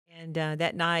And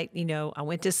that night, I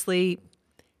went to sleep.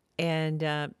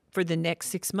 And for the next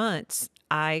 6 months,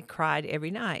 I cried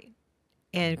every night.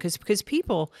 And because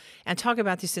people, and I talk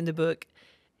about this in the book,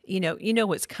 you know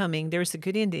what's coming. There's a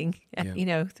good ending.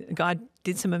 Yeah. God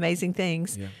did some amazing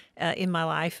things in my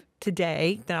life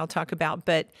today that I'll talk about.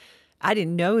 But I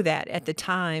didn't know that at the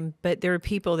time. But there are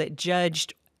people that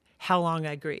judged how long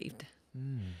I grieved.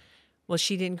 Well,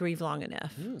 she didn't grieve long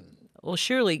enough. Well,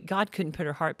 surely God couldn't put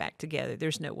her heart back together.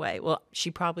 There's no way. Well, she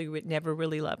probably would never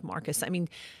really love Marcus. I mean,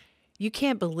 you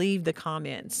can't believe the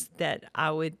comments that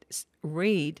I would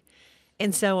read.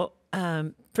 And so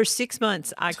for 6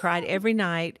 months, I cried every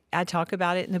night. I talk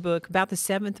about it in the book. About the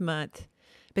 7th month,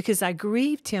 because I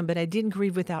grieved him, but I didn't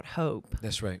grieve without hope.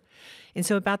 That's right. And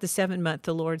so about the 7th month,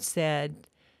 the Lord said,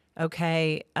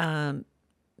 okay,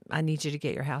 I need you to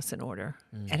get your house in order.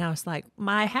 And I was like,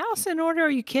 my house in order?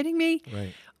 Are you kidding me?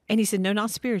 Right. And he said, no,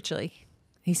 not spiritually.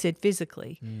 He said,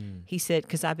 physically. He said,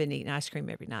 because I've been eating ice cream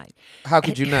every night. How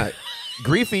could you not?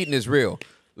 Grief eating is real.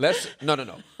 No.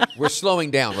 We're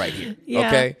slowing down right here. Yeah,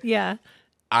 okay? Yeah.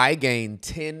 I gained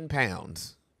 10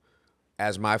 pounds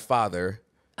as my father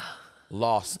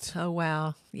lost Oh,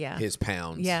 wow. Yeah. his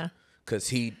pounds. Yeah. Because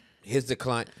his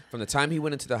decline, from the time he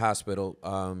went into the hospital,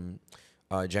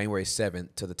 January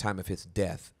 7th, to the time of his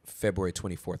death, February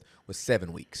 24th, was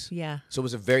 7 weeks. Yeah. So it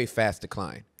was a very fast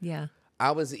decline. Yeah.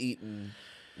 I was eating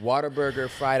Whataburger,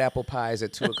 fried apple pies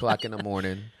at 2 o'clock in the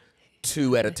morning,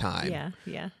 2 at a time. Yeah.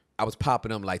 Yeah. I was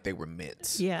popping them like they were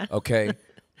mints. Yeah. Okay.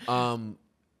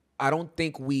 I don't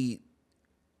think we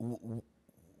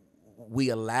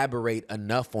elaborate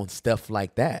enough on stuff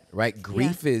like that, right?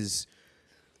 Grief is,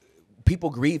 people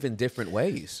grieve in different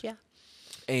ways. Yeah.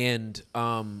 And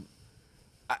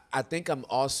I think I'm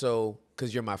also,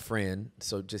 because you're my friend,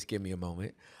 so just give me a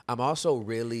moment. I'm also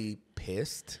really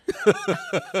pissed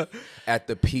at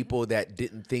the people that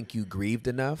didn't think you grieved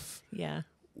enough. Yeah.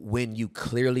 When you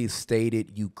clearly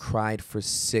stated you cried for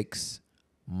 6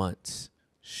 months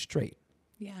straight.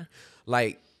 Yeah.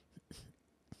 Like,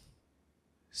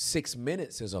 6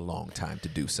 minutes is a long time to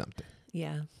do something.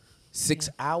 Yeah. 6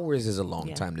 hours is a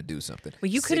long time to do something.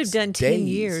 Well, you could have 6 done 10 days.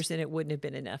 years and it wouldn't have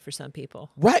been enough for some people.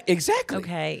 Right, exactly.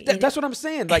 Okay. That's what I'm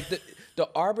saying. Like, the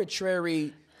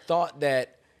arbitrary thought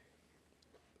that,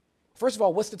 first of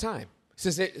all, what's the time?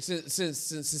 Since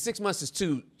 6 months is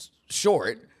too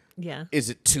short, Yeah. is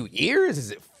it 2 years?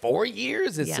 Is it 4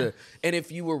 years? Yeah. And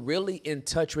if you were really in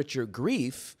touch with your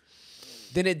grief,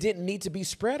 then it didn't need to be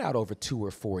spread out over 2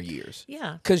 or 4 years.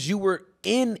 Yeah. Because you were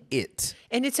in it.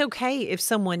 And it's okay if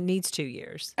someone needs 2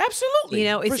 years. Absolutely.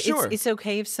 It's, for sure. it's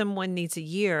okay if someone needs a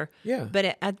year. Yeah. But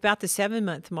at about the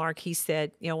 7-month mark, he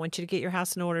said, I want you to get your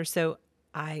house in order. So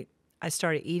I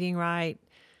started eating right.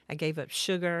 I gave up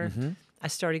sugar. I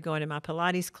started going to my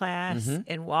Pilates class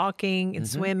and walking and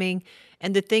swimming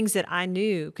and the things that I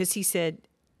knew, because he said,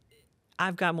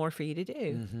 I've got more for you to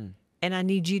do. And I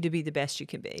need you to be the best you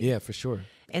can be. Yeah, for sure.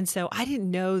 And so I didn't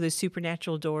know the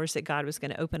supernatural doors that God was going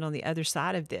to open on the other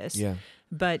side of this. Yeah.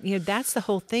 But, that's the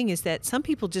whole thing, is that some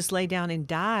people just lay down and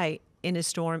die in a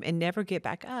storm and never get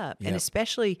back up. And Yep.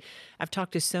 especially, I've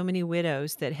talked to so many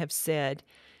widows that have said,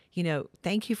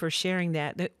 thank you for sharing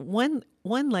that. One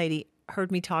lady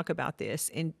heard me talk about this,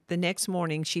 and the next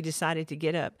morning she decided to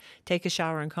get up, take a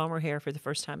shower, and comb her hair for the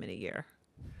first time in a year.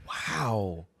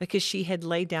 Wow. Because she had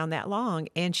laid down that long.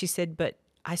 And she said, but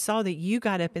I saw that you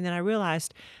got up, and then I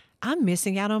realized I'm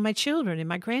missing out on my children and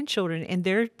my grandchildren, and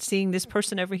they're seeing this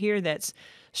person over here that's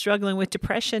struggling with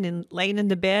depression and laying in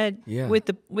the bed with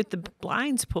the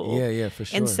blinds pulled. Yeah, for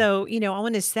sure. And so, I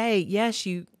want to say, yes,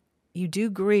 you do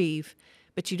grieve,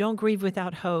 but you don't grieve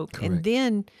without hope. Correct. And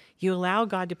then you allow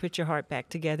God to put your heart back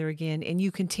together again, and you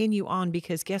continue on,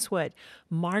 because guess what?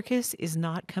 Marcus is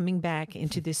not coming back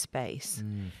into this space.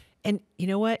 And you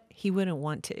know what? He wouldn't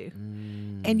want to.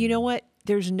 And you know what?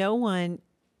 There's no one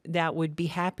that would be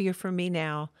happier for me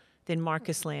now than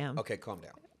Marcus Lamb. Okay, calm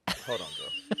down. Hold on,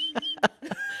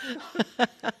 girl.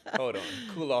 Hold on.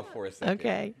 Cool off for a second.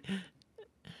 Okay.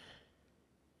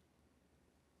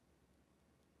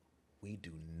 We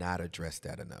do not address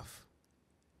that enough.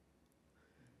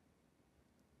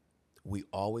 We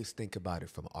always think about it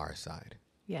from our side.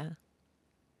 Yeah.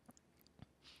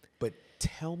 But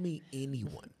tell me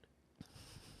anyone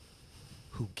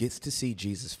who gets to see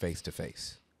Jesus face to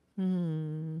face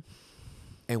and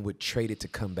would trade it to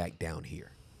come back down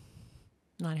here.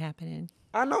 Not happening.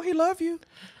 I know he love you,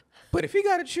 but if he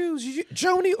got to choose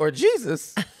Joni or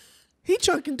Jesus, he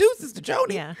chunking deuces to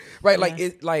Joni. Yeah. Right?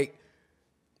 Yeah.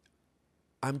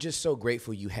 I'm just so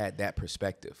grateful you had that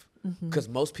perspective, because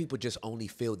most people just only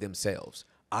feel themselves.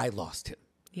 I lost him.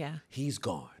 Yeah. He's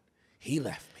gone. He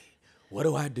left me. what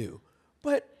do I do?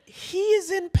 But he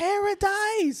is in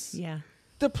paradise. Yeah.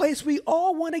 The place we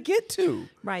all want to get to.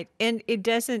 Right. And it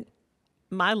doesn't,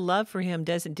 my love for him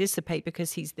doesn't dissipate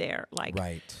because he's there. Like,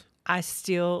 Right.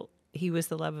 he was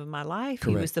the love of my life.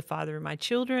 Correct. He was the father of my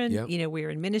children. Yep. You know, we were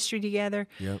in ministry together.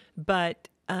 Yep. But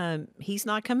he's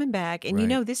not coming back. And you Right.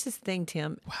 know, this is the thing,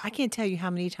 Tim. Wow. I can't tell you how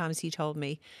many times he told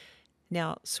me,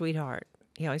 now, sweetheart,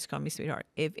 he always called me sweetheart.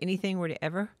 If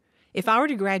I were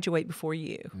to graduate before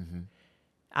you,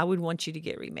 I would want you to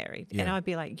get remarried. Yeah. And I would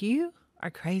be like, you are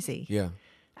crazy. Yeah.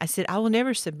 I said, I will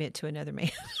never submit to another man.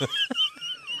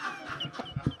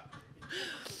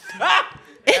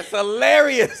 That's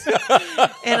hilarious.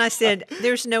 And I said,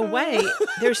 there's no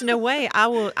way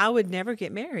I would never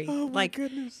get married. Oh my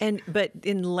goodness. But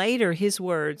then later his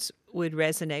words would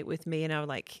resonate with me, and I was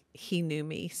like, he knew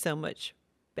me so much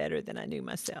better than I knew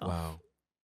myself. Wow.